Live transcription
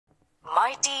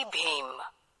mighty Bhim.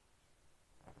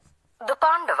 The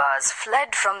Pandavas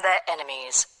fled from their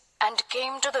enemies and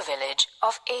came to the village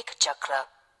of Ekchakra,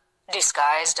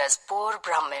 disguised as poor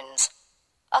Brahmins.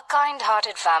 A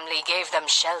kind-hearted family gave them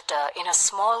shelter in a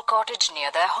small cottage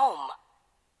near their home.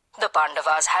 The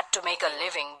Pandavas had to make a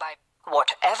living by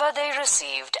whatever they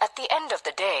received at the end of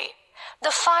the day. The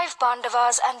 5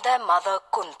 Pandavas and their mother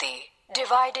Kunti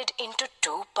divided into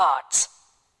 2 parts.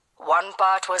 One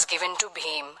part was given to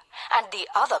Bhim, and the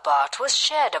other part was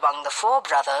shared among the 4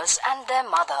 brothers and their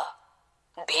mother.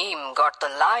 Bhim got the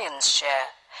lion's share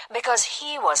because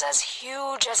he was as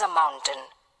huge as a mountain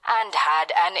and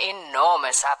had an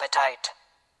enormous appetite.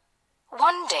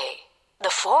 One day, the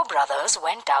 4 brothers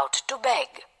went out to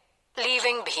beg,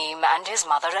 leaving Bhim and his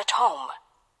mother at home.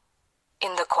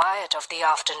 In the quiet of the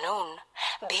afternoon,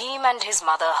 Bhim and his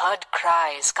mother heard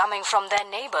cries coming from their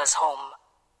neighbor's home.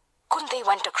 Kunti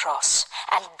went across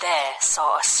and there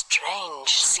saw a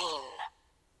strange scene.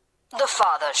 The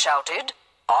father shouted,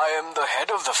 "I am the head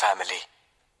of the family.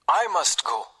 I must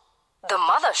go." The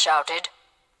mother shouted,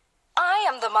 "I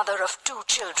am the mother of 2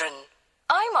 children.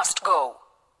 I must go."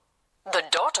 The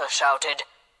daughter shouted,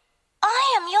 "I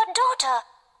am your daughter.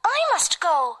 I must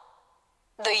go."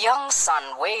 The young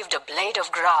son waved a blade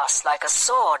of grass like a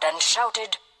sword and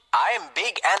shouted, "I am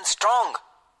big and strong.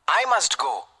 I must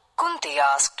go." Kunti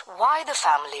asked why the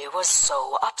family was so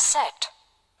upset.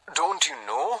 "Don't you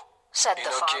know?" said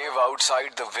the father. In a cave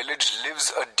outside the village lives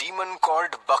a demon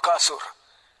called Bakasur,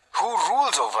 who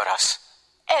rules over us.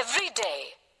 Every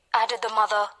day, added the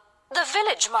mother, the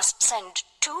village must send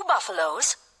 2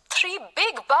 buffaloes, 3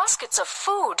 big baskets of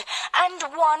food, and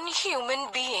 1 human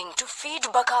being to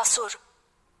feed Bakasur.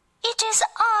 "It is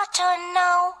our turn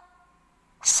now,"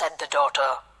 said the daughter.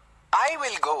 "I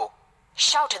will go,"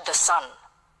 shouted the son.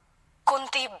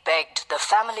 Kunti begged the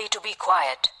family to be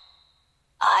quiet.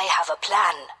 "I have a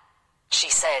plan," she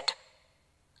said.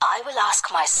 "I will ask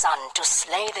my son to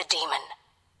slay the demon.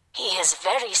 He is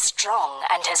very strong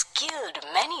and has killed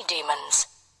many demons."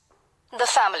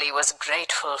 The family was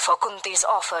grateful for Kunti's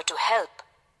offer to help.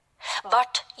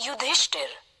 But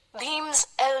Yudhishthir, Bhim's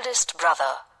eldest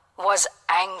brother, was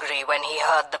angry when he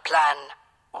heard the plan.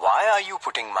 "Why are you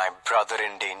putting my brother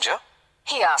in danger?"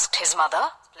 he asked his mother.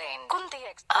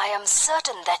 "I am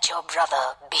certain that your brother,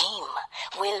 Bhim,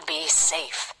 will be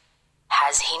safe.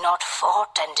 Has he not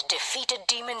fought and defeated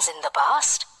demons in the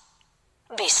past?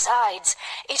 Besides,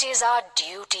 it is our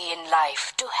duty in life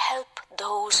to help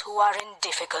those who are in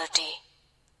difficulty."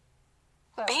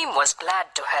 Bhim was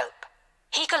glad to help.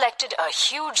 He collected a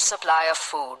huge supply of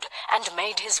food and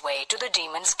made his way to the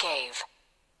demon's cave.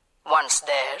 Once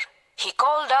there, he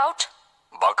called out,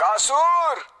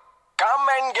 "Bakasur, come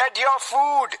and get your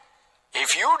food.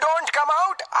 If you don't come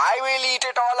out, I will eat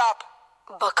it all up."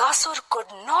 Bakasur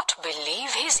could not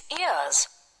believe his ears.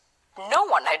 No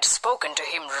one had spoken to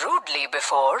him rudely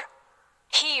before.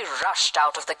 He rushed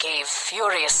out of the cave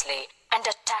furiously and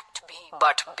attacked Bhim.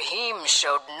 But Bhim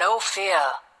showed no fear.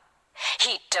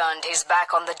 He turned his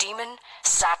back on the demon,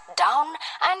 sat down,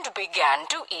 and began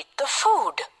to eat the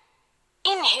food.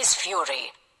 In his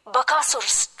fury, Bakasur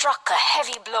struck a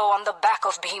heavy blow on the back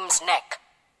of Bhim's neck.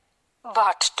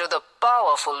 But to the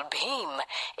powerful Bhim,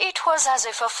 it was as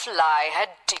if a fly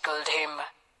had tickled him.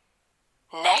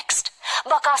 Next,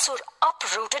 Bakasur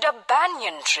uprooted a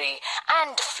banyan tree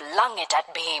and flung it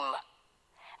at Bhim.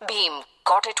 Bhim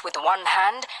caught it with one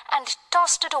hand and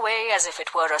tossed it away as if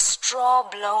it were a straw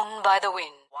blown by the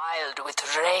wind. Wild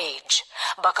with rage,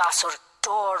 Bakasur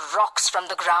tore rocks from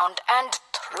the ground and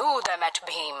threw them at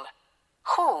Bhim,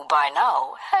 who by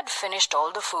now had finished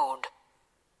all the food.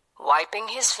 Wiping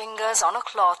his fingers on a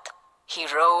cloth, he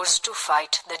rose to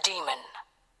fight the demon.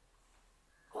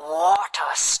 What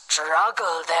a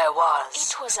struggle there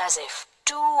was! It was as if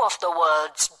 2 of the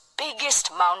world's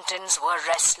biggest mountains were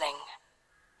wrestling.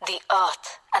 The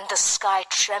earth and the sky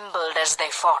trembled as they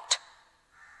fought.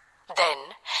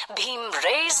 Then Bhim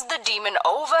raised the demon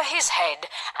over his head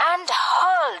and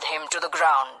hurled him to the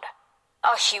ground.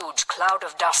 A huge cloud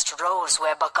of dust rose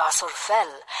where Bakasur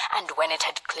fell, and when it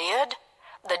had cleared,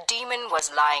 the demon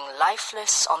was lying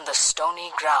lifeless on the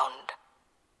stony ground.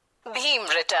 Bhim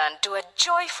returned to a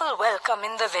joyful welcome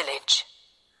in the village.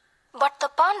 But the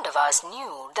Pandavas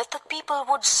knew that the people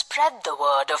would spread the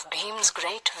word of Bhim's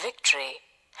great victory,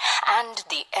 and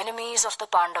the enemies of the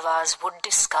Pandavas would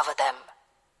discover them.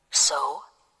 So,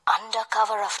 under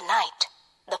cover of night,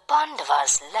 the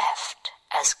Pandavas left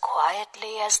as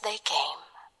quietly as they came.